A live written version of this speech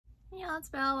y'all, it's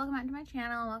Belle. Welcome back to my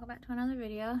channel. Welcome back to another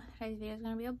video. Today's video is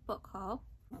going to be a book haul.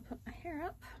 I'll put my hair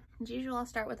up. As usual, I'll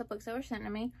start with the books that were sent to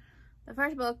me. The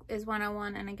first book is one I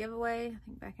won in a giveaway, I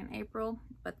think back in April,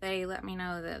 but they let me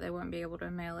know that they wouldn't be able to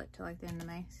mail it till like the end of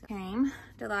May. So came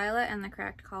Delilah and the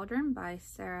Cracked Cauldron by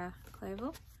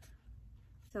Clayville.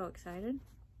 So excited.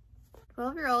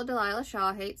 12-year-old Delilah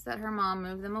Shaw hates that her mom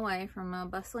moved them away from a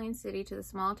bustling city to the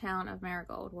small town of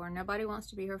Marigold, where nobody wants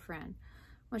to be her friend.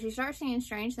 When she starts seeing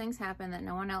strange things happen that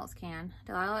no one else can,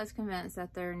 Delilah is convinced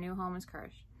that their new home is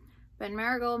cursed. But in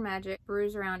Marigold, magic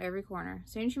brews around every corner.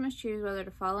 Soon she must choose whether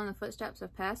to follow in the footsteps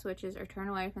of past witches or turn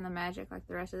away from the magic like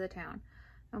the rest of the town.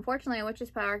 Unfortunately, a witch's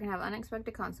power can have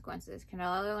unexpected consequences. Can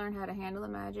Delilah learn how to handle the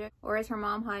magic, or is her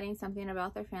mom hiding something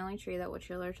about their family tree that will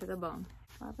chill her to the bone?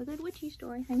 Love a good witchy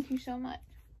story. Thank you so much.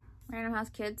 Random House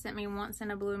Kids sent me Once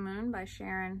in a Blue Moon by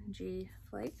Sharon G.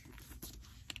 Flake.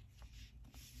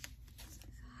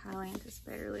 Highly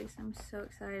anticipated release. I'm so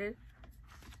excited.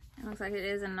 It looks like it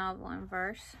is a novel in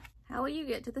verse. How will you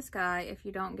get to the sky if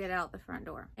you don't get out the front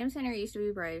door? James Henry used to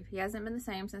be brave. He hasn't been the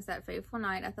same since that fateful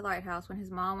night at the lighthouse when his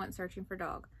mom went searching for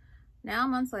Dog. Now,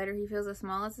 months later, he feels as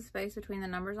small as the space between the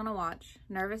numbers on a watch,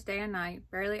 nervous day and night,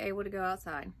 barely able to go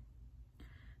outside.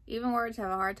 Even words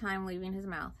have a hard time leaving his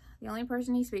mouth. The only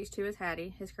person he speaks to is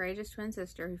Hattie, his courageous twin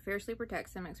sister, who fiercely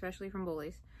protects him, especially from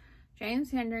bullies.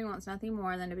 James Henry wants nothing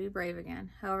more than to be brave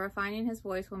again. However, finding his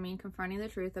voice will mean confronting the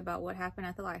truth about what happened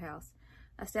at the lighthouse,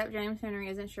 a step James Henry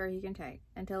isn't sure he can take,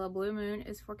 until a blue moon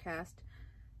is forecast,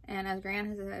 and as Grant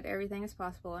has said, everything is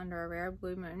possible under a rare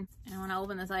blue moon. And when I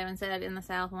opened this, I even said in the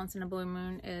South, once in a blue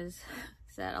moon is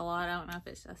said a lot. I don't know if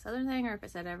it's a Southern thing or if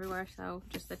it's said everywhere, so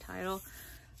just the title.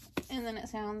 And then it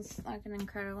sounds like an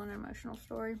incredible and emotional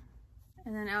story.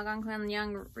 And then Algonquin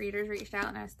Young Readers reached out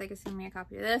and asked if they could send me a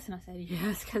copy of this, and I said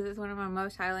yes, because it's one of my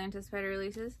most highly anticipated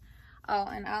releases. Oh,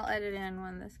 and I'll edit in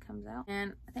when this comes out.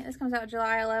 And I think this comes out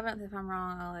July 11th. If I'm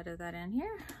wrong, I'll edit that in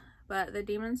here. But The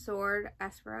Demon's Sword,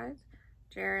 Asperides,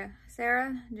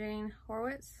 Sarah Jane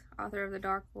Horwitz, author of The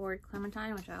Dark Lord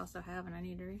Clementine, which I also have and I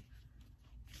need to read.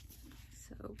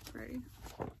 So pretty.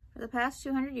 For the past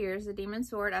 200 years, the Demon's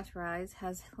Sword, Asperides,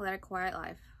 has led a quiet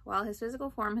life. While his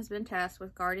physical form has been tasked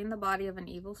with guarding the body of an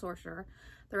evil sorcerer,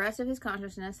 the rest of his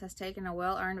consciousness has taken a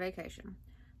well-earned vacation.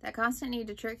 That constant need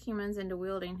to trick humans into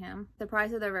wielding him, the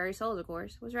price of their very souls, of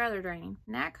course, was rather draining.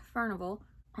 Knack Firnhaber,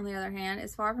 on the other hand,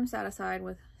 is far from satisfied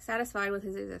with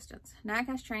his existence. Knack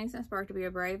has trained since birth to be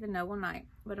a brave and noble knight,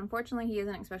 but unfortunately he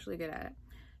isn't especially good at it.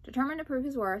 Determined to prove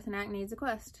his worth, Knack needs a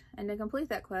quest, and to complete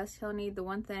that quest, he'll need the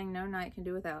one thing no knight can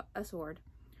do without, a sword.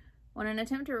 When an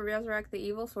attempt to resurrect the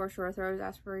evil sorcerer throws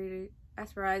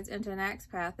Asperides into Knack's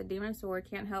path, the demon's sword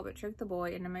can't help but trick the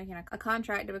boy into making a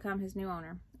contract to become his new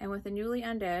owner. And with the newly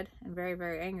undead, and very,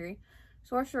 very angry,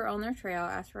 sorcerer on their trail,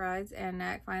 Asperides and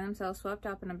Knack find themselves swept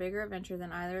up in a bigger adventure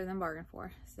than either of them bargained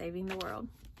for, saving the world.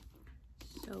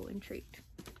 So intrigued.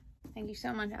 Thank you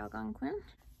so much, Algonquin.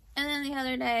 And then the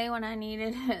other day, when I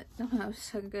needed it the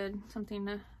most, something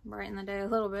to brighten the day a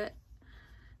little bit,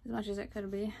 as much as it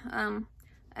could be,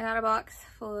 I got a box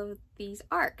full of these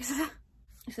ARCs.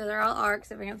 So they're all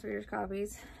ARCs, Advanced Readers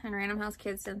copies, and Random House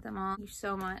Kids sent them all. Thank you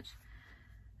so much.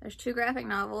 There's 2 graphic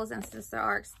novels, and since the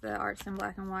art's in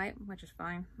black and white, which is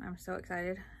fine. I'm so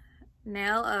excited.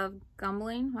 Nell of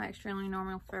Gumbling, My Extremely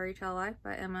Normal Fairy Tale Life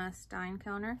by Emma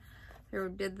Steinkellner, who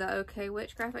did the OK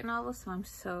Witch graphic novel, so I'm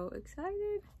so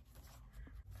excited.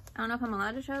 I don't know if I'm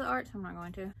allowed to show the art, so I'm not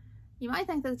going to. You might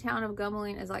think that the town of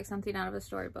Gumbling is like something out of a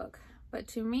storybook, but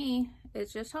to me,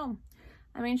 it's just home.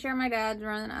 I mean, sure, my dad's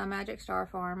running a magic star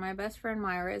farm, my best friend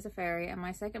Myra is a fairy, and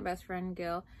my second best friend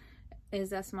Gil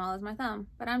is as small as my thumb.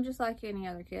 But I'm just like any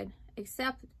other kid,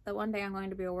 except that one day I'm going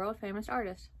to be a world famous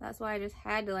artist. That's why I just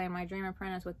had to land my dream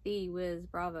apprentice with the Wiz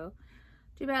Bravo.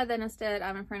 Too bad that instead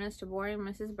I'm apprenticed to boring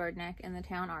Mrs. Birdneck in the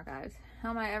town archives.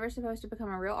 How am I ever supposed to become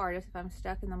a real artist if I'm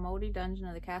stuck in the moldy dungeon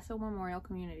of the Castle Memorial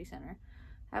Community Center?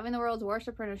 Having the world's worst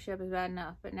apprenticeship is bad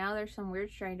enough, but now there's some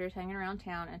weird strangers hanging around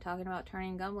town and talking about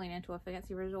turning Gumbling into a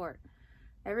fancy resort.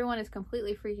 Everyone is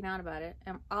completely freaking out about it,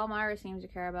 and all Myra seems to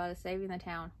care about is saving the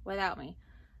town, without me.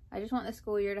 I just want this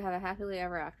school year to have a happily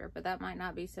ever after, but that might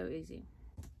not be so easy.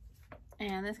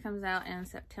 And this comes out in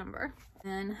September.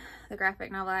 Then the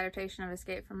graphic novel adaptation of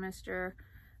Escape from Mr.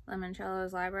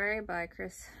 Lemoncello's Library by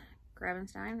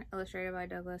Grabenstein, illustrated by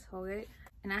Douglas Holgate.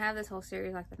 And I have this whole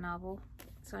series like the novel,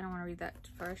 so I don't want to read that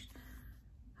first,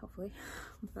 hopefully.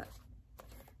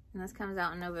 And this comes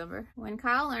out in November. When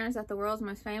Kyle learns that the world's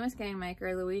most famous game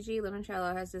maker, Luigi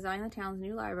Lemoncello, has designed the town's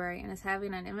new library and is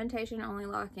having an invitation-only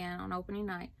lock-in on opening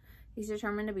night, he's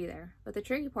determined to be there. But the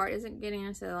tricky part isn't getting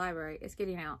into the library, it's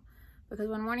getting out. Because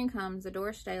when morning comes, the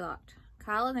doors stay locked.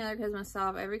 Kyle and the other kids must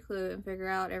solve every clue and figure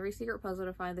out every secret puzzle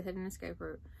to find the hidden escape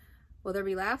route. Will there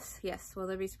be laughs? Yes. Will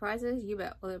there be surprises? You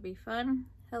bet. Will it be fun?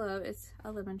 Hello, it's a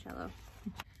Lemoncello.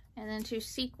 And then 2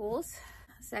 sequels.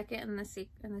 Second in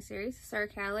the series, Sir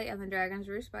Callie and the Dragon's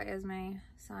Roost by Esme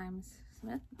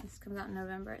Symes-Smith. This comes out in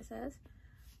November, it says.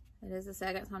 It is the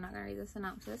second, so I'm not going to read the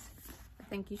synopsis. But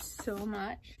thank you so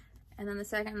much. And then the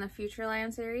second in the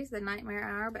Futureland series, The Nightmare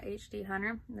Hour by H.D.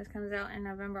 Hunter. This comes out in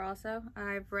November also.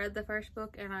 I've read the first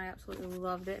book and I absolutely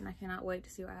loved it, and I cannot wait to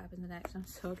see what happens next. I'm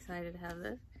so excited to have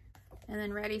this. And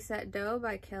then Ready, Set, Dough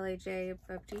by Kelly J.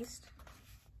 Baptiste.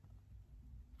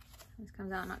 This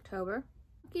comes out in October.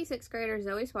 Lucky 6th grader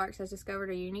Zoe Sparks has discovered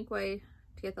a unique way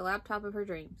to get the laptop of her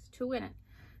dreams. To win it,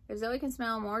 if Zoe can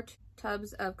smell more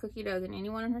tubs of cookie dough than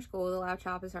anyone in her school, the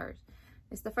laptop is hers.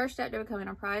 It's the first step to becoming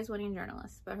a prize-winning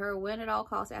journalist, but her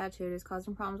win-at-all-costs attitude is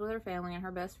causing problems with her family and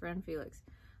her best friend Felix.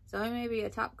 Zoe may be a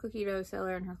top cookie dough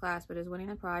seller in her class, but is winning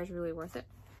the prize really worth it?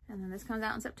 And then this comes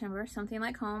out in September, Something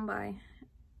Like Home by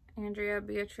Andrea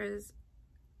Beatriz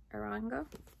Arango.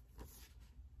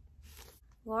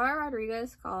 Laura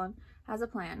Rodriguez Collin has a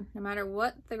plan. No matter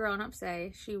what the grown-ups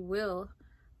say, she will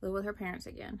live with her parents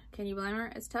again. Can you blame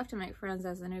her? It's tough to make friends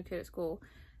as the new kid at school.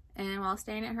 And while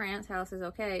staying at her aunt's house is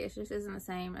okay, it just isn't the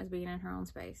same as being in her own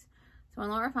space. So when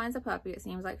Laura finds a puppy, it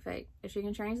seems like fate. If she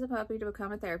can change the puppy to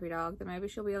become a therapy dog, then maybe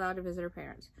she'll be allowed to visit her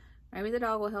parents. Maybe the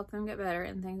dog will help them get better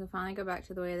and things will finally go back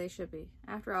to the way they should be.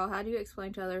 After all, how do you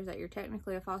explain to others that you're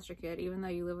technically a foster kid even though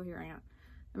you live with your aunt?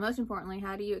 And most importantly,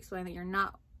 how do you explain that you're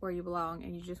not where you belong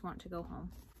and you just want to go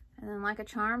home? And then Like a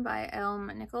Charm by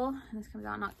Elm Nickel. This comes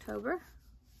out in October.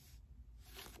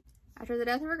 After the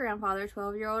death of her grandfather,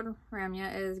 12-year-old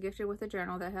Ramya is gifted with a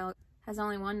journal that has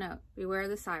only one note: beware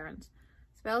the sirens.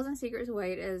 Spells and secrets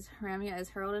wait as Ramya is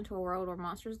hurled into a world where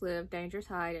monsters live, dangers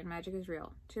hide, and magic is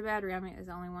real. Too bad Ramya is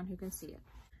the only one who can see it.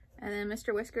 And then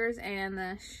Mr. Whiskers and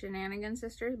the Shenanigan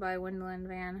Sisters by Gwendolyn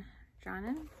Van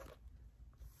Jonen.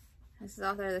 This is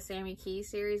author of the Sammy Key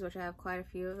series, which I have quite a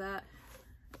few of that,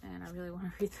 and I really want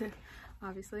to read it,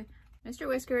 obviously. Mr.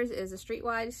 Whiskers is a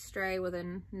streetwise stray with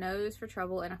a nose for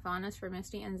trouble and a fondness for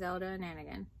Misty and Zelda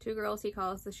Nanigan, 2 girls he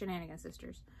calls the Shenanigan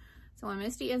Sisters. So when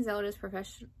Misty and Zelda's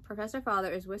professor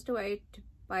father is whisked away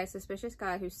by a suspicious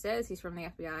guy who says he's from the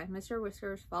FBI, Mr.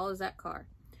 Whiskers follows that car.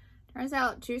 Turns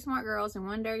out 2 smart girls and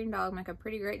 1 daring dog make a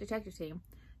pretty great detective team.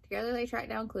 Together they track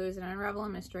down clues and unravel a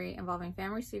mystery involving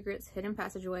family secrets, hidden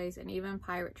passageways, and even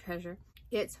pirate treasure.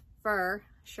 It's fur,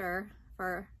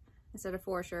 instead of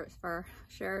for sure, it's fur,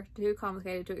 sure, too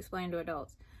complicated to explain to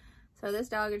adults. So this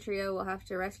dogged trio will have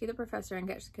to rescue the professor and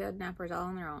catch the kidnappers all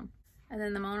on their own. And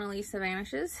then The Mona Lisa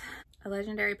Vanishes, a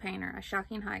legendary painter, a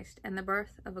shocking heist, and the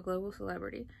birth of a global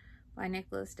celebrity by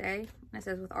Nicholas Day. And it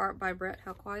says with art by Brett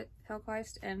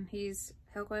Helquist, and he's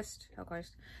Helquist. And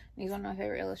he's one of my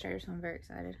favorite illustrators, so I'm very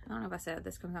excited. I don't know if I said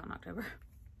this comes out in October.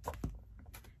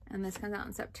 And this comes out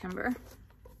in September.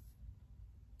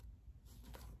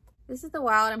 This is the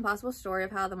wild, impossible story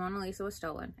of how the Mona Lisa was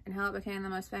stolen and how it became the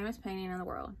most famous painting in the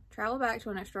world. Travel back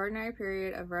to an extraordinary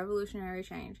period of revolutionary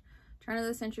change. Turn of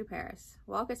the century Paris.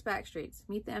 Walk its back streets.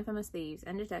 Meet the infamous thieves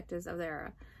and detectives of the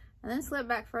era. And then slip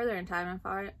back further in time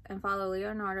and follow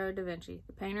Leonardo da Vinci,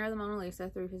 the painter of the Mona Lisa,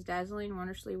 through his dazzling,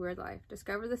 wondrously weird life.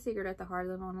 Discover the secret at the heart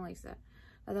of the Mona Lisa,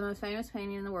 that the most famous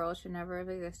painting in the world should never have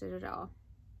existed at all.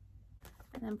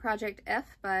 And then Project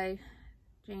F by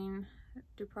Jean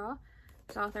Duprat.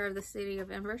 Author of the City of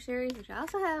Ember series, which I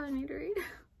also have and need to read.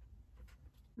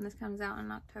 And this comes out in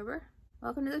October.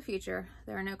 Welcome to the future.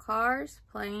 There are no cars,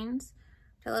 planes,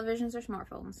 televisions, or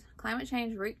smartphones. Climate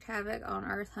change wreaked havoc on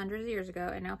Earth hundreds of years ago,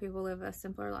 and now people live a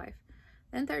simpler life.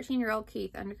 Then 13-year-old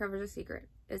Keith uncovers a secret.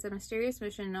 It's a mysterious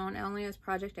mission known only as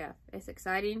Project F. It's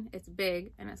exciting, it's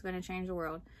big, and it's going to change the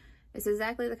world. It's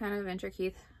exactly the kind of adventure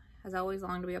Keith has always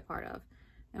longed to be a part of.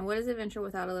 And what is adventure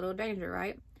without a little danger,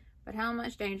 right? But how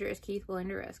much danger is Keith willing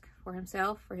to risk? For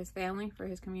himself, for his family, for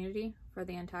his community, for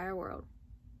the entire world.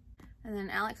 And then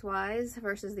Alex Wise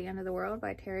versus the End of the World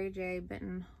by Terry J.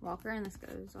 Benton Walker, and this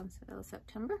goes on sale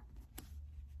September.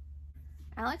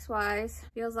 Alex Wise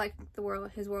feels like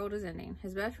his world is ending.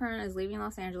 His best friend is leaving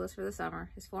Los Angeles for the summer.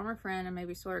 His former friend and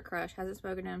maybe sort of crush hasn't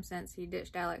spoken to him since he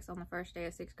ditched Alex on the first day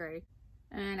of 6th grade.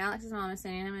 And Alex's mom is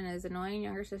sending him and his annoying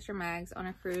younger sister Mags on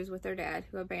a cruise with their dad,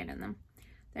 who abandoned them.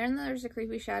 Then there's a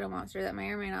creepy shadow monster that may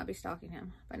or may not be stalking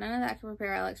him. But none of that can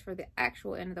prepare Alex for the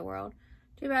actual end of the world.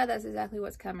 Too bad that's exactly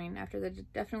what's coming after the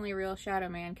definitely real Shadow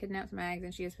Man kidnaps Mags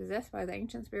and she is possessed by the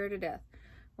ancient spirit of death,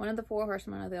 one of the 4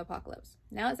 horsemen of the apocalypse.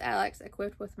 Now it's Alex,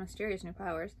 equipped with mysterious new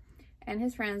powers, and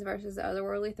his friends versus the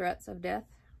otherworldly threats of death,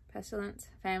 pestilence,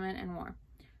 famine, and war.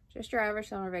 Just your average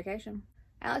summer vacation.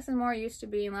 Alex is more used to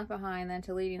being left behind than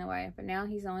to leading the way, but now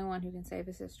he's the only one who can save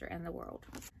his sister and the world.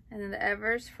 And then The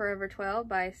Evers, Forever 12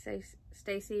 by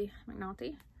Stacey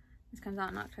McNulty. This comes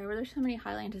out in October. There's so many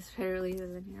highly anticipated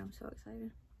releases in here. I'm so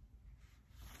excited.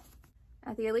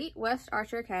 At the elite West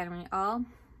Archer Academy, all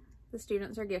the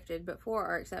students are gifted, but 4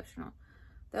 are exceptional.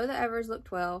 Though the Evers look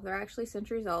 12, they're actually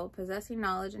centuries old, possessing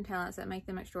knowledge and talents that make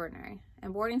them extraordinary.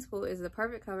 And boarding school is the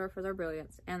perfect cover for their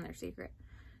brilliance and their secret.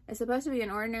 It's supposed to be an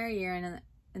ordinary year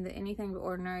in the anything but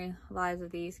ordinary lives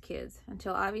of these kids,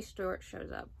 until Ivy Stewart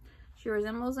shows up. She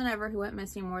resembles an Ever who went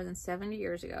missing more than 70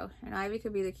 years ago, and Ivy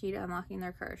could be the key to unlocking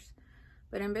their curse.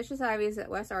 But ambitious Ivy is at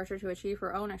West Archer to achieve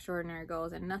her own extraordinary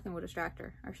goals, and nothing will distract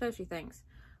her, or so she thinks.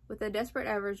 With the desperate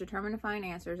Evers determined to find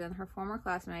answers, and her former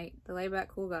classmate, the laid-back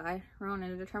cool guy,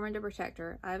 Ronan, determined to protect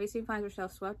her, Ivy soon finds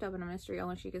herself swept up in a mystery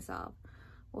only she can solve.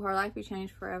 Will her life be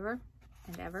changed forever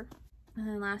and ever? And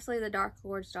then lastly, The Dark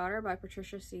Lord's Daughter by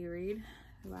Patricia C. Reed,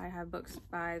 who I have books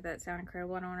by that sound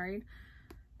incredible and I want to read.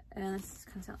 And this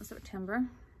comes out in September.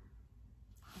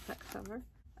 That cover.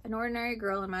 An ordinary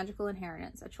girl and magical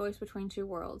inheritance, a choice between 2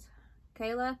 worlds.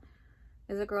 Kayla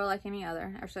is a girl like any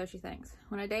other, or so she thinks.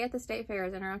 When a day at the state fair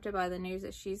is interrupted by the news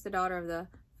that she's the daughter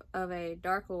of a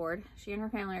Dark Lord, she and her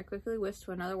family are quickly whisked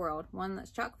to another world, one that's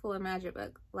chock full of magic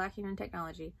but lacking in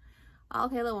technology. All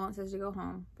Kayla wants is to go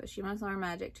home, but she must learn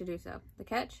magic to do so. The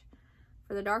catch?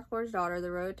 For the Dark Lord's daughter,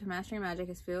 the road to mastering magic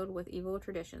is filled with evil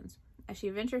traditions. As she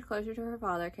ventures closer to her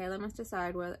father, Kayla must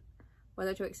decide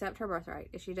whether to accept her birthright.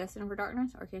 Is she destined for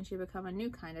darkness, or can she become a new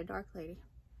kind of dark lady?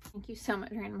 Thank you so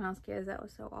much, Random House Kids. That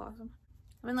was so awesome.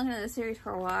 I've been looking at this series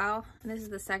for a while, and this is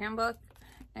the second book,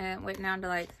 and it went down to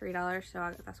like $3,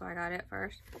 so that's why I got it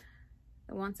first.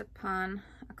 The Once Upon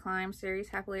a Climb series,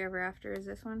 Happily Ever After, is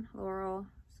this one. Laurel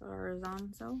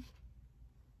Sorzanzo.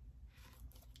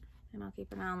 And I'll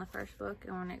keep an eye on the first book,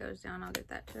 and when it goes down, I'll get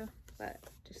that too. But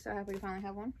just so happy to finally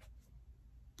have one.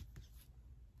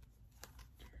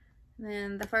 And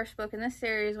then the first book in this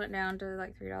series went down to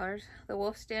like $3. The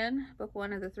Wolf's Den, book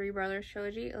 1 of the Three Brothers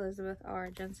trilogy, Elizabeth R.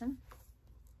 Jensen.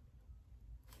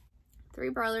 3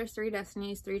 brothers, 3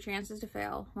 destinies, 3 chances to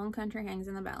fail. 1 country hangs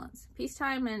in the balance.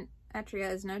 Peacetime in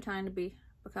Etria is no time to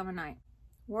become a knight.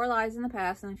 War lies in the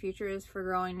past, and the future is for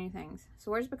growing new things.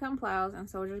 Swords become plows, and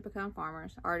soldiers become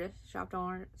farmers, artists, shop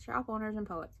owners, and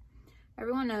poets.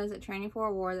 Everyone knows that training for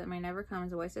a war that may never come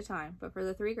is a waste of time, but for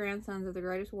the 3 grandsons of the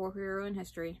greatest war hero in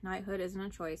history, knighthood isn't a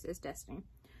choice, it's destiny.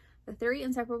 The 3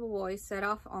 inseparable boys set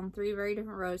off on 3 very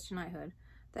different roads to knighthood.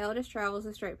 The eldest travels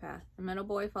the straight path. The middle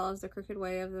boy follows the crooked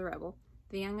way of the rebel.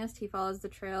 The youngest, he follows the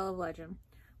trail of legend.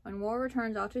 When war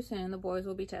returns all too soon, the boys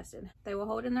will be tested. They will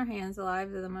hold in their hands the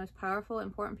lives of the most powerful,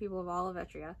 important people of all of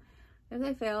Etria. If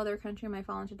they fail, their country may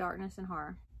fall into darkness and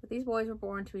horror. But these boys were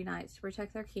born to be knights, to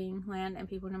protect their king, land, and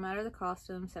people no matter the cost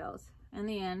to themselves. In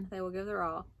the end, they will give their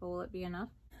all, but will it be enough?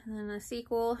 And then the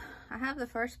sequel, I have the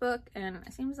first book, and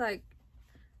it seems like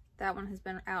that one has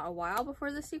been out a while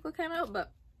before the sequel came out,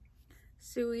 but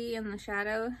Sui and the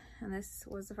Shadow, and this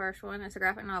was the first one. It's a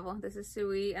graphic novel. This is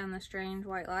Sui and the Strange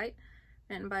White Light,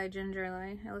 written by Ginger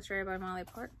Lay, illustrated by Molly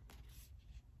Park.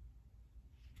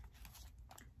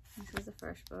 This is the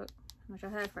first book, which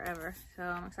I've had forever, so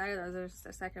I'm excited that there's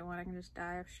a second one. I can just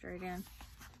dive straight in.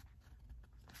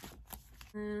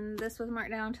 And this was marked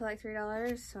down to like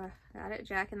 $3, so I got it.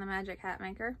 Jack and the Magic Hat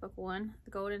Maker, book 1,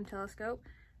 The Golden Telescope,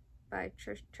 by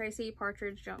Tracy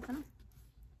Partridge Johnson.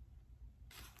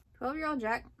 12-year-old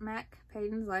Jack Mac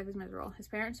Payton's life is miserable. His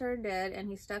parents are dead, and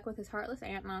he's stuck with his heartless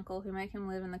aunt and uncle who make him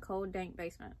live in the cold, dank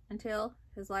basement, until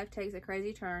his life takes a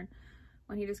crazy turn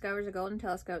when he discovers a golden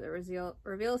telescope that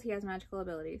reveals he has magical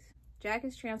abilities. Jack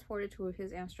is transported to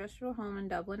his ancestral home in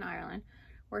Dublin, Ireland,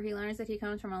 where he learns that he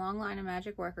comes from a long line of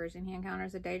magic workers, and he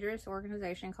encounters a dangerous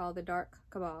organization called the Dark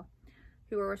Cabal,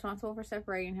 who are responsible for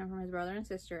separating him from his brother and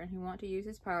sister, and who want to use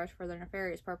his powers for their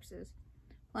nefarious purposes.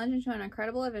 Plunge into an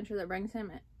incredible adventure that brings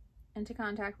him into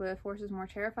contact with forces more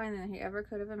terrifying than he ever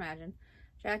could have imagined.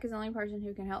 Jack is the only person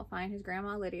who can help find his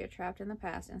grandma Lydia trapped in the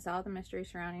past and solve the mystery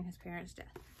surrounding his parents'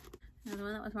 death. Another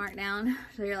one that was marked down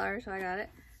to $3, so I got it.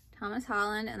 Thomas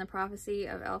Holland and the Prophecy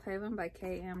of Elfhaven by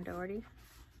K.M. Doherty.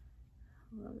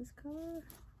 Love this cover.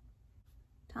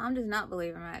 Tom does not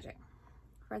believe in magic.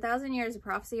 For 1,000 years, the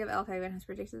Prophecy of Elfhaven has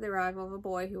predicted the arrival of a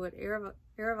boy who would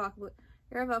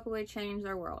irrevocably change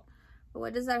their world. But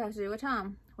what does that have to do with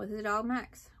Tom? With his dog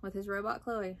Max? With his robot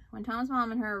Chloe? When Tom's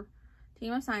mom and her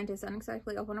team of scientists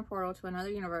unexpectedly open a portal to another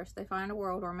universe, they find a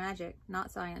world where magic,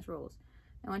 not science, rules.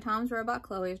 And when Tom's robot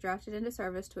Chloe is drafted into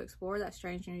service to explore that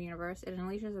strange new universe, it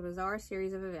unleashes a bizarre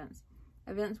series of events.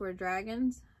 Events where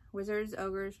dragons, wizards,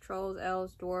 ogres, trolls,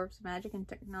 elves, dwarves, magic, and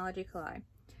technology collide.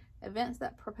 events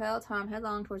that propel Tom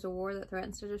headlong towards a war that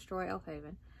threatens to destroy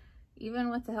Elfhaven. Even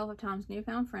with the help of Tom's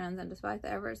newfound friends, and despite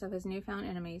the efforts of his newfound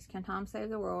enemies, can Tom save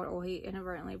the world, or will he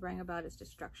inadvertently bring about its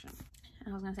destruction?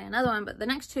 I was going to say another one, but the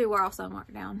next two were also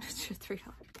marked down. It's just $3.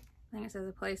 I think it says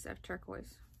A Place of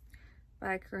Turquoise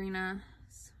by Karina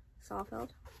Saalfeld.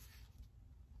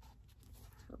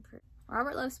 So pretty.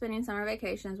 Robert loves spending summer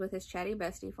vacations with his chatty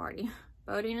bestie, Farty.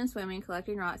 Boating and swimming,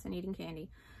 collecting rocks, and eating candy.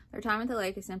 Their time at the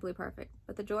lake is simply perfect,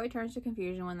 but the joy turns to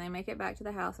confusion when they make it back to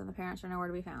the house and the parents are nowhere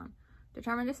to be found.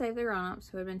 Determined to save the grown-ups,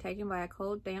 who had been taken by a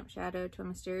cold, damp shadow to a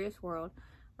mysterious world,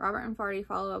 Robert and Farty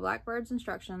follow a blackbird's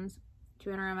instructions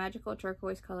to enter a magical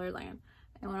turquoise-colored land.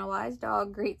 And when a wise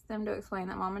dog greets them to explain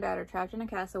that Mom and Dad are trapped in a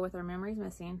castle with their memories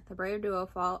missing, the brave duo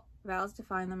vows to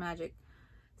find the magic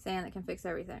sand that can fix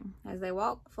everything. As they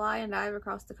walk, fly, and dive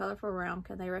across the colorful realm,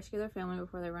 can they rescue their family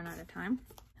before they run out of time?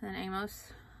 And then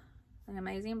Amos, The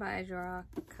Amazing by Jorah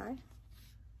Kai.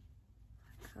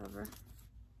 Cover.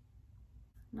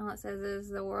 And all it says is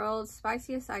the world's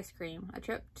spiciest ice cream, a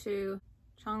trip to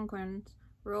Chongqing's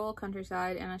rural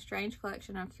countryside, and a strange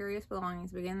collection of curious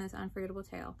belongings begin this unforgettable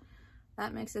tale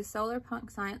that mixes solar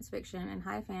punk science fiction and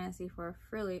high fantasy for a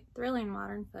thrilling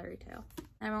modern fairy tale.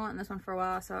 I've been wanting this one for a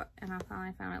while, and I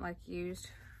finally found it like used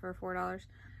for $4.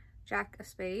 Jack of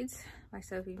Spades by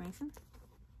Sophie Mason.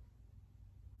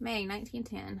 May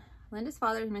 1910. Linda's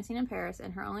father is missing in Paris,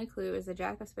 and her only clue is the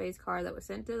Jack of Spades card that was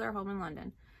sent to their home in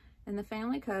London. In the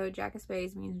family code, Jack of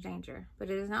Spades means danger, but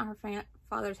it is not her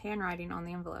father's handwriting on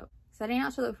the envelope. Setting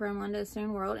out to look for him, Linda is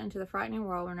soon whirled into the frightening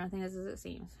world where nothing is as it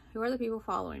seems. Who are the people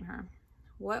following her?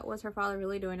 What was her father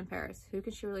really doing in Paris? Who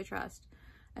could she really trust?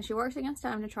 As she works against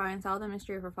time to try and solve the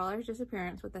mystery of her father's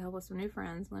disappearance with the help of some new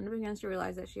friends, Linda begins to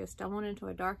realize that she has stumbled into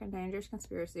a dark and dangerous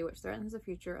conspiracy which threatens the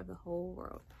future of the whole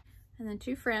world. And then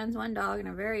Two Friends, One Dog, and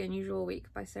a Very Unusual Week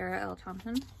by Sarah L.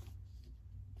 Thompson.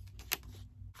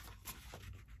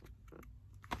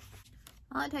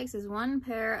 All it takes is one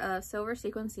pair of silver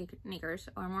sequin sneakers,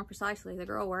 or more precisely, the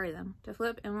girl wearing them, to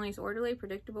flip Emily's orderly,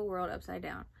 predictable world upside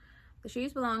down. The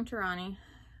shoes belong to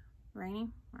Rainey,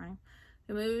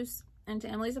 who moves into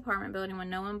Emily's apartment building when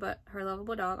no one but her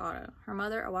lovable dog Otto, her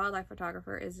mother, a wildlife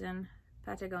photographer, is in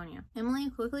Patagonia. Emily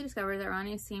quickly discovers that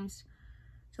Rainey seems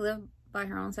to live by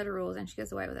her own set of rules, and she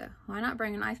gets away with it. Why not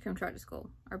bring an ice cream truck to school?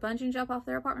 Or bungee jump off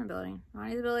their apartment building?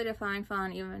 Rainey's ability to find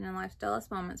fun even in life's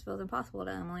dullest moments feels impossible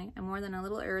to Emily, and more than a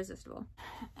little irresistible.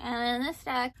 And then this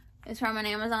stack is from an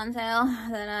Amazon sale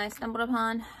that I stumbled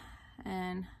upon,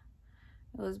 and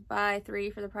it was buy 3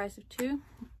 for the price of 2.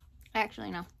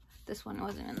 Actually, no, this one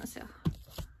wasn't in the sale.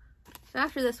 So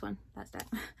after this one, that's that.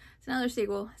 It's another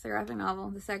sequel. It's a graphic novel.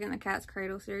 The second, The Cat's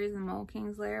Cradle series, The Mole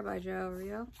King's Lair by Jo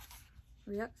Rio.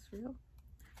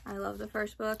 I love the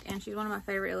first book, and she's one of my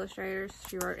favorite illustrators.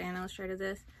 She wrote and illustrated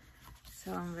this,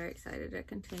 so I'm very excited to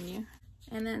continue.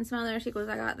 And then some other sequels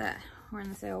I got that were in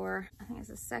the sale were, I think it's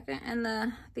the second in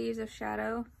the Thieves of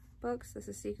Shadow books. This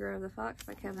is Seeker of the Fox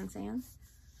by Kevin Sands.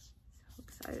 So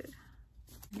excited.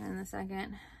 And then the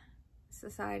second,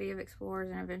 Society of Explorers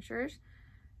and Adventurers,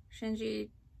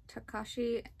 Shinji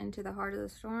Takashi, Into the Heart of the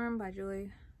Storm by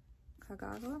Julie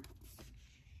Kagawa.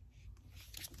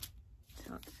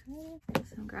 So excited.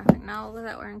 Some graphic novels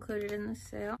that were included in this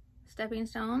sale. Stepping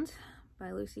Stones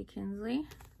by Lucy Kinsley.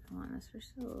 I want this for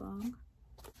so long.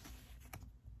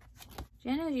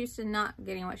 Jen is used to not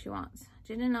getting what she wants.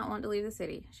 Jen did not want to leave the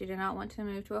city. She did not want to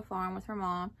move to a farm with her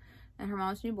mom and her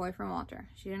mom's new boyfriend, Walter.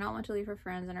 She did not want to leave her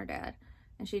friends and her dad.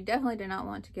 And she definitely did not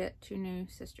want to get 2 new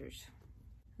sisters.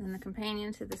 And the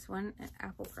companion to this one,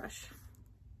 Apple Crush.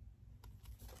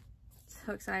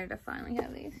 So excited to finally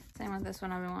have these. Same with this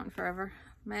one, I've been wanting forever.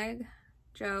 Meg,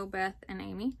 Jo, Beth, and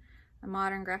Amy. A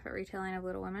modern graphic retelling of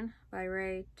Little Women by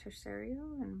Ray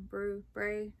Tercerio and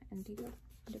Bray Indigo.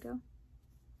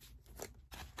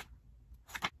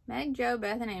 Meg, Jo,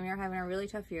 Beth, and Amy are having a really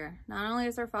tough year. Not only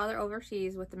is their father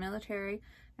overseas with the military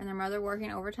and their mother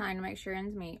working overtime to make sure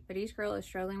ends meet, but each girl is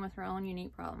struggling with her own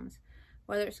unique problems.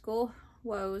 Whether it's school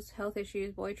woes, health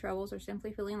issues, boy troubles, or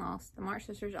simply feeling lost, the March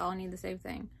sisters all need the same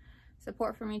thing: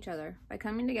 support from each other. By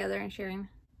coming together and sharing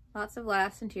lots of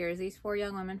laughs and tears, these 4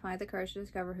 young women find the courage to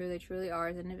discover who they truly are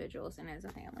as individuals and as a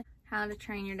family. How to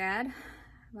Train Your Dad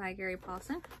by Gary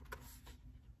Paulson.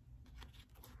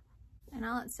 And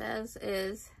all it says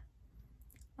is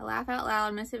a laugh out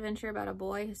loud misadventure about a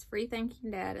boy, his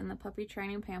free-thinking dad, and the puppy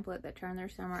training pamphlet that turned their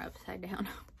summer upside down.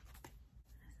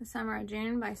 The Summer of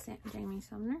June by Jamie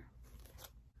Sumner.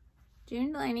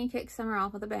 June Delaney kicks summer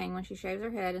off with a bang when she shaves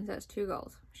her head and sets 2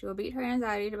 goals. She will beat her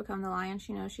anxiety to become the lion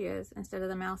she knows she is, instead of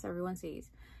the mouse everyone sees.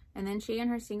 And then she and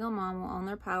her single mom will own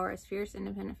their power as fierce,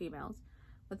 independent females.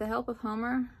 With the help of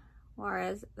Homer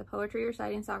Juarez, the poetry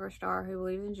reciting soccer star who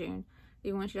believes in June,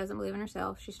 even when she doesn't believe in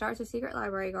herself. She starts a secret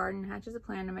library garden and hatches a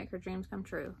plan to make her dreams come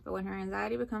true. But when her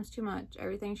anxiety becomes too much,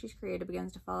 everything she's created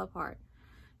begins to fall apart.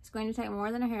 It's going to take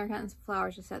more than a haircut and some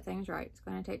flowers to set things right. It's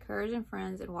going to take courage and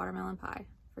friends and watermelon pie.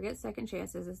 Forget second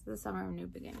chances. It's the summer of new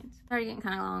beginnings. It's already getting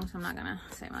kind of long, so I'm not going to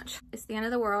say much. It's the End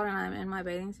of the World and I'm in My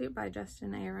Bathing Suit by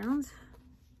Justin A. Reynolds.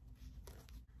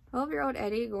 12-year-old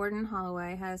Eddie Gordon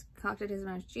Holloway has concocted his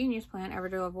most genius plan ever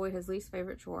to avoid his least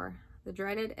favorite chore, the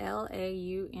dreaded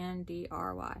laundry.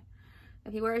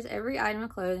 If he wears every item of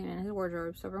clothing in his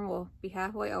wardrobe, summer will be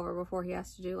halfway over before he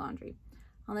has to do laundry.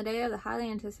 On the day of the highly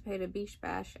anticipated beach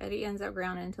bash, Eddie ends up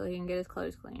grounded until he can get his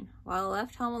clothes clean. While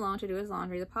left home alone to do his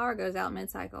laundry, the power goes out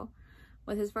mid-cycle.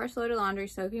 With his first load of laundry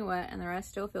soaking wet and the rest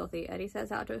still filthy, Eddie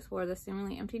sets out to explore the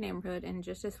seemingly empty neighborhood in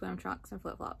just his swim trunks and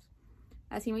flip-flops.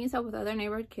 As he meets up with other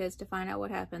neighborhood kids to find out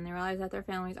what happened, they realize that their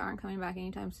families aren't coming back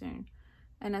anytime soon.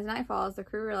 And as night falls, the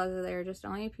crew realizes they are just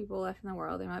only people left in the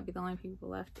world. They might be the only people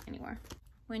left anywhere.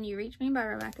 When You Reach Me by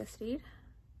Rebecca Steed.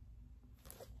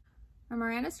 When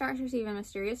Miranda starts receiving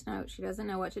mysterious notes, she doesn't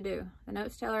know what to do. The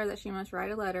notes tell her that she must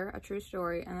write a letter, a true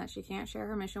story, and that she can't share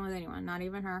her mission with anyone, not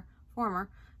even her former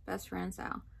best friend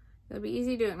Sal. It would be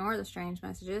easy to ignore the strange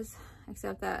messages,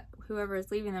 except that whoever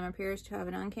is leaving them appears to have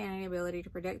an uncanny ability to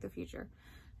predict the future.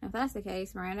 And if that's the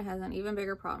case, Miranda has an even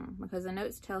bigger problem, because the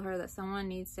notes tell her that someone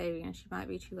needs saving and she might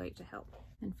be too late to help.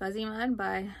 And Fuzzy Mud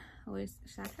by Louise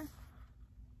Sacher.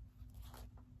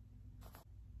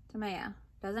 Tamaya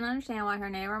doesn't understand why her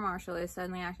neighbor Marshall is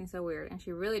suddenly acting so weird, and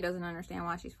she really doesn't understand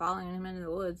why she's following him into the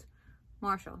woods.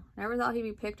 Marshall never thought he'd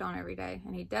be picked on every day,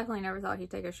 and he definitely never thought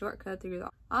he'd take a shortcut through the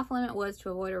off-limit woods to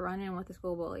avoid a run-in with the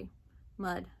school bully.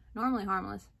 Mud, normally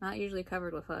harmless, not usually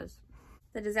covered with fuzz.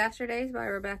 The Disaster Days by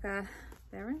Rebecca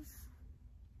Behrens.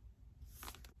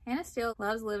 Hannah Steele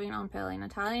loves living on Pelly, a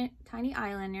tiny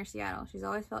island near Seattle. She's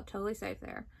always felt totally safe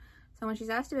there. So when she's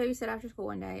asked to babysit after school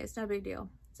one day, it's no big deal.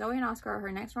 Zoe and Oscar are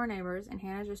her next-door neighbors, and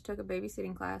Hannah just took a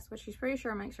babysitting class, which she's pretty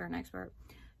sure makes her an expert.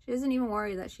 She isn't even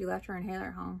worried that she left her inhaler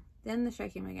at home. Then the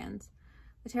shaking begins.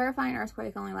 The terrifying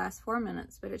earthquake only lasts 4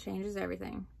 minutes, but it changes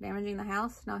everything, damaging the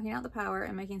house, knocking out the power,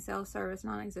 and making cell service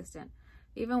non-existent.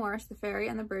 Even worse, the ferry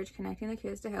and the bridge connecting the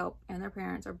kids to help and their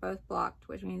parents are both blocked,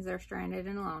 which means they're stranded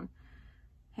and alone.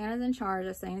 Hannah's in charge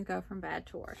as things go from bad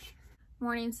to worse.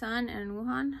 Morning Sun in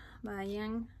Wuhan by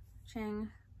Yang Cheng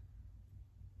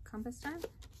Compastein.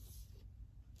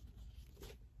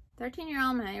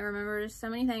 13-year-old May remembers so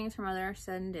many things her mother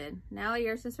said and did. Now, a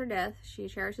year since her death, she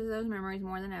cherishes those memories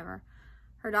more than ever.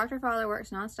 Her doctor father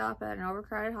works nonstop at an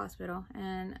overcrowded hospital,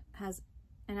 and as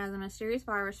a mysterious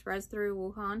virus spreads through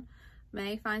Wuhan,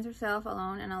 May finds herself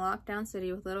alone in a locked-down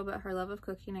city with little but her love of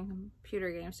cooking and computer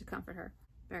games to comfort her.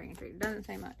 Very intrigued. Doesn't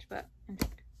say much, but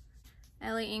intrigued.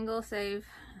 Ellie Engel saves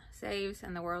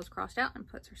and the world's crossed out and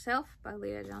puts herself by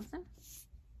Leah Johnson.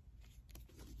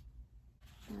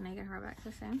 And I get her back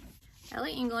so soon.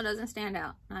 Ellie Engel doesn't stand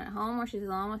out. Not at home where she's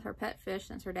alone with her pet fish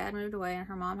since her dad moved away and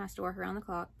her mom has to work around the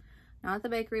clock. Not at the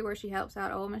bakery where she helps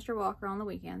out old Mr. Walker on the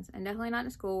weekends. And definitely not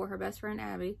at school where her best friend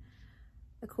Abby,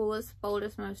 the coolest,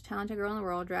 boldest, most talented girl in the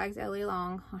world, drags Ellie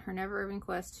along on her never-ending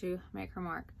quest to make her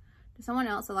mark. To someone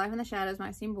else, a life in the shadows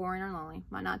might seem boring or lonely,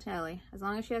 but not to Ellie. As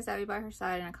long as she has Abby by her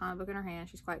side and a comic book in her hand,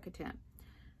 she's quite content.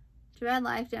 Too bad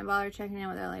life didn't bother checking in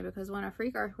with Ellie, because when a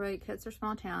freak earthquake hits her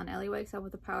small town, Ellie wakes up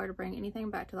with the power to bring anything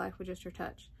back to life with just her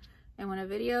touch. And when a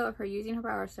video of her using her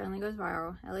power suddenly goes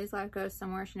viral, Ellie's life goes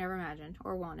somewhere she never imagined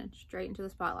or wanted, straight into the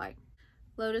spotlight.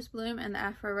 Lotus Bloom and the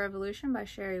Afro Revolution by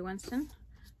Sherry Winston,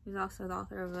 who's also the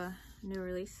author of a new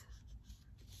release,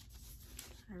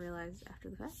 I realized after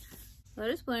the fact.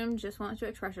 Lotus Bloom just wants to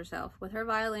express herself, with her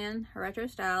violin, her retro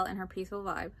style, and her peaceful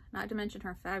vibe, not to mention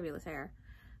her fabulous hair.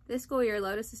 This school year,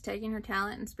 Lotus is taking her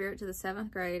talent and spirit to the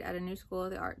 7th grade at a new school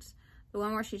of the arts, the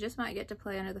one where she just might get to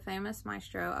play under the famous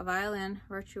maestro, a violin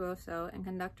virtuoso and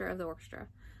conductor of the orchestra.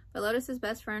 But Lotus's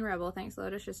best friend, Rebel, thinks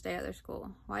Lotus should stay at their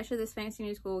school. Why should this fancy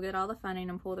new school get all the funding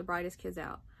and pull the brightest kids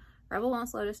out? Rebel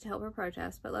wants Lotus to help her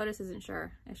protest, but Lotus isn't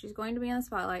sure. If she's going to be in the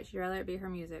spotlight, she'd rather it be her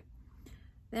music.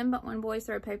 Then, but when boys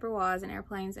throw paper wads and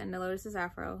airplanes into Lotus's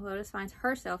afro, Lotus finds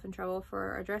herself in trouble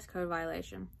for a dress code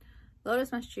violation.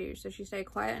 Lotus must choose, so she stay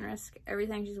quiet and risk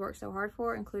everything she's worked so hard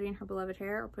for, including her beloved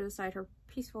hair, or put aside her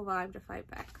peaceful vibe to fight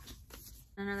back.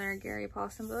 Another Gary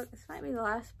Paulson book. This might be the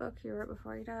last book he wrote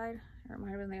before he died, or it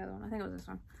might have been the other one. I think it was this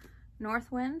one.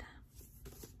 Northwind.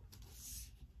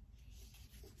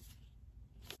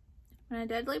 When a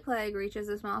deadly plague reaches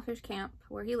the small fish camp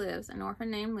where he lives, an orphan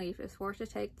named Leaf is forced to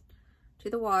take to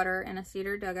the water in a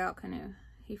cedar dugout canoe.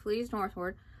 He flees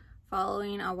northward,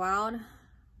 following a wild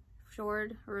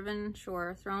shored, riven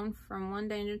shore, thrown from one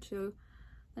danger to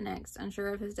the next,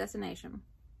 unsure of his destination.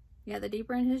 Yet the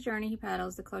deeper into his journey he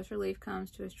paddles, the closer relief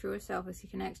comes to his truest self as he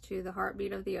connects to the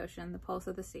heartbeat of the ocean, the pulse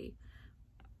of the sea,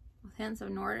 with hints of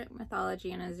Nordic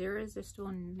mythology and an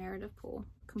irresistible narrative pool,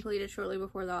 completed shortly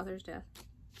before the author's death.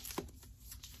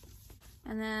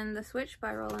 And then The Switch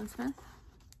by Symes-Smith.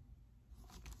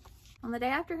 On the day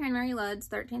after Henry Ludd's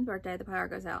 13th birthday, the power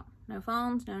goes out. No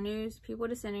phones, no news, people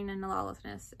descending into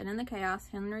lawlessness, and in the chaos,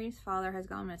 Henry's father has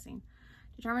gone missing.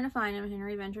 Determined to find him,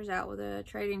 Henry ventures out with a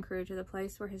trading crew to the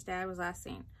place where his dad was last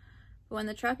seen. But when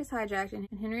the truck is hijacked and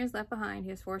Henry is left behind,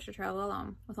 he is forced to travel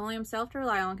alone. With only himself to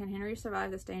rely on, can Henry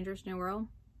survive this dangerous new world?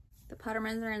 The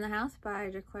Puttermans Are in the House by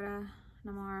Jaquetta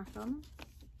Namara Feldman.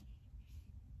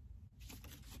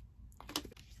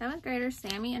 7th graders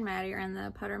Sammy and Maddie are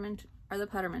the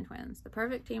Putterman twins, the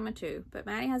perfect team of two. But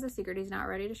Maddie has a secret he's not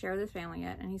ready to share with his family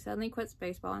yet, and he suddenly quits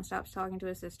baseball and stops talking to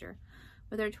his sister.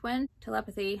 With her twin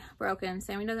telepathy broken,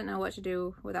 Sammy doesn't know what to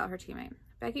do without her teammate.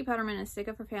 Becky Putterman is sick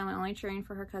of her family only cheering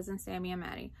for her cousins Sammy and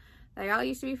Maddie. They all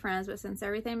used to be friends, but since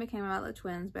everything became about the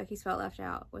twins, Becky's felt left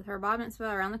out. With her bar mitzvah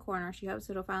around the corner, she hopes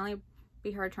it'll finally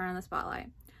be her turn on the spotlight.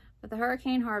 But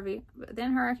Hurricane Harvey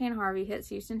hits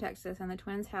Houston, Texas, and the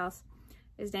twins' house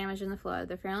is damaged in the flood.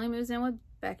 Their family moves in with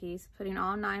Becky's, putting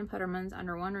all 9 Puttermans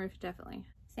under one roof definitely.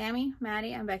 Sammy,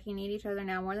 Maddie, and Becky need each other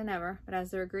now more than ever, but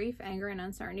as their grief, anger, and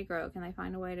uncertainty grow, can they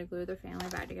find a way to glue their family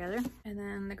back together? And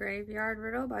then The Graveyard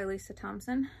Riddle by Lisa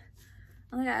Thompson.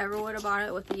 I don't think I ever would have bought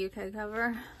it with the UK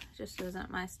cover. It just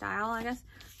wasn't my style, I guess,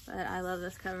 but I love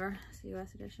this cover. It's the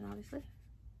US edition, obviously.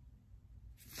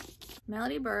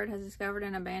 Melody Bird has discovered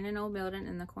an abandoned old building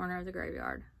in the corner of the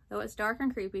graveyard. Though it's dark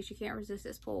and creepy, she can't resist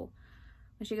its pull.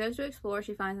 When she goes to explore,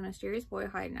 she finds a mysterious boy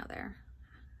hiding out there.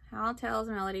 Hal tells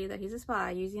Melody that he's a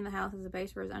spy, using the house as a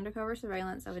base for his undercover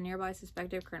surveillance of a nearby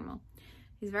suspected criminal.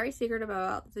 He's very secretive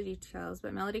about the details,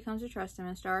 but Melody comes to trust him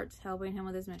and starts helping him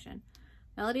with his mission.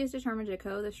 Melody is determined to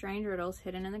decode the strange riddles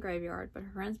hidden in the graveyard, but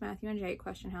her friends Matthew and Jake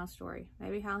question Hal's story.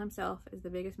 Maybe Hal himself is the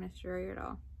biggest mystery of it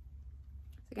all.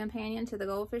 It's a companion to The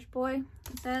Goldfish Boy,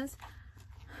 it says.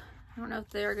 I don't know if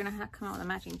they're going to come out with a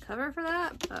matching cover for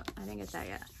that, but I didn't get that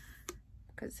yet,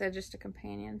 because it said just a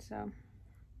companion, so...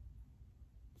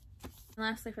 And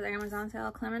lastly, for the Amazon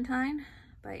sale, Clementine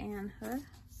by Anne Hood.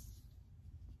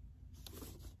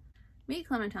 Meet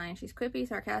Clementine. She's quippy,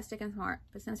 sarcastic, and smart.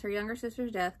 But since her younger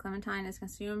sister's death, Clementine is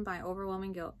consumed by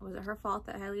overwhelming guilt. Was it her fault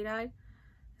that Haley died?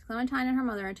 As Clementine and her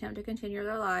mother attempt to continue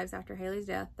their lives after Haley's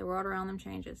death, the world around them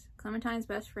changes. Clementine's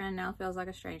best friend now feels like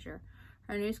a stranger.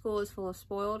 Her new school is full of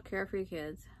spoiled, carefree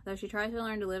kids. Though she tries to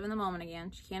learn to live in the moment again,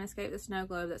 she can't escape the snow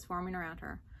globe that's forming around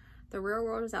her. The real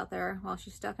world is out there, while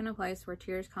she's stuck in a place where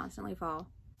tears constantly fall.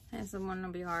 And it's the one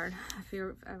that'll be hard if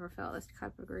you've ever felt this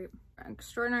type of grief. An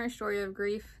extraordinary story of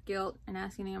grief, guilt, and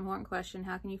asking the important question,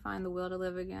 how can you find the will to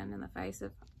live again in the face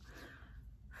of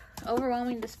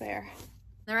overwhelming despair?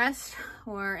 The rest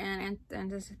were in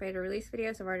anticipated release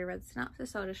videos. I've already read the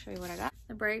synopsis, so I'll just show you what I got.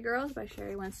 The Braid Girls by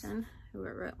Sherry Winston, who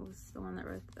was the one that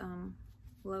wrote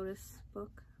Lotus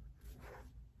book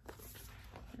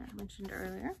that I mentioned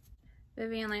earlier.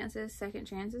 Vivian Lance's Second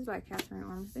Chances by Catherine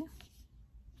Ormsby.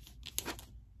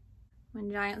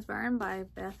 When Giants Burn by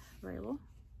Beth Rabel.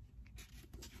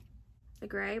 The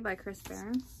Gray by Chris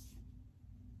Barron.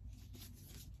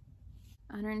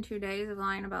 102 Days of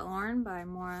Lying About Lauren by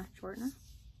Maura Chortner.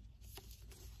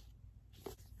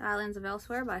 The Islands of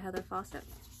Elsewhere by Heather Fawcett.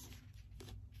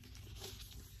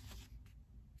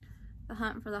 The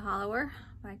Hunt for the Hollower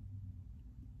by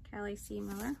Callie C.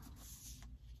 Miller.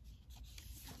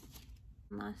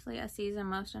 And lastly, A Season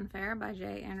Most Unfair by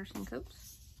J. Anderson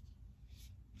Copes.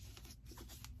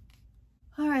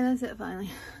 Alright, that's it finally.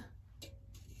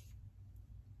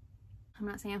 I'm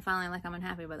not saying finally like I'm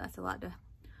unhappy, but that's a lot to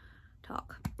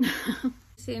talk.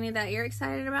 See any that you're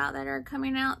excited about that are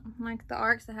coming out? Like the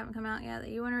arcs that haven't come out yet that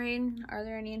you want to read? Are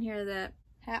there any in here that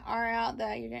are out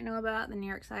that you didn't know about, then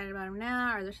you're excited about them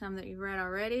now? Are there some that you've read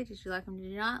already? Did you like them, did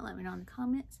you not? Let me know in the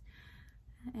comments.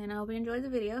 And I hope you enjoyed the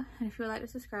video. And if you would like to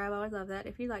subscribe, I would love that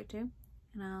if you'd like to.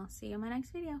 And I'll see you in my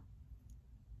next video.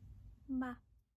 Bye.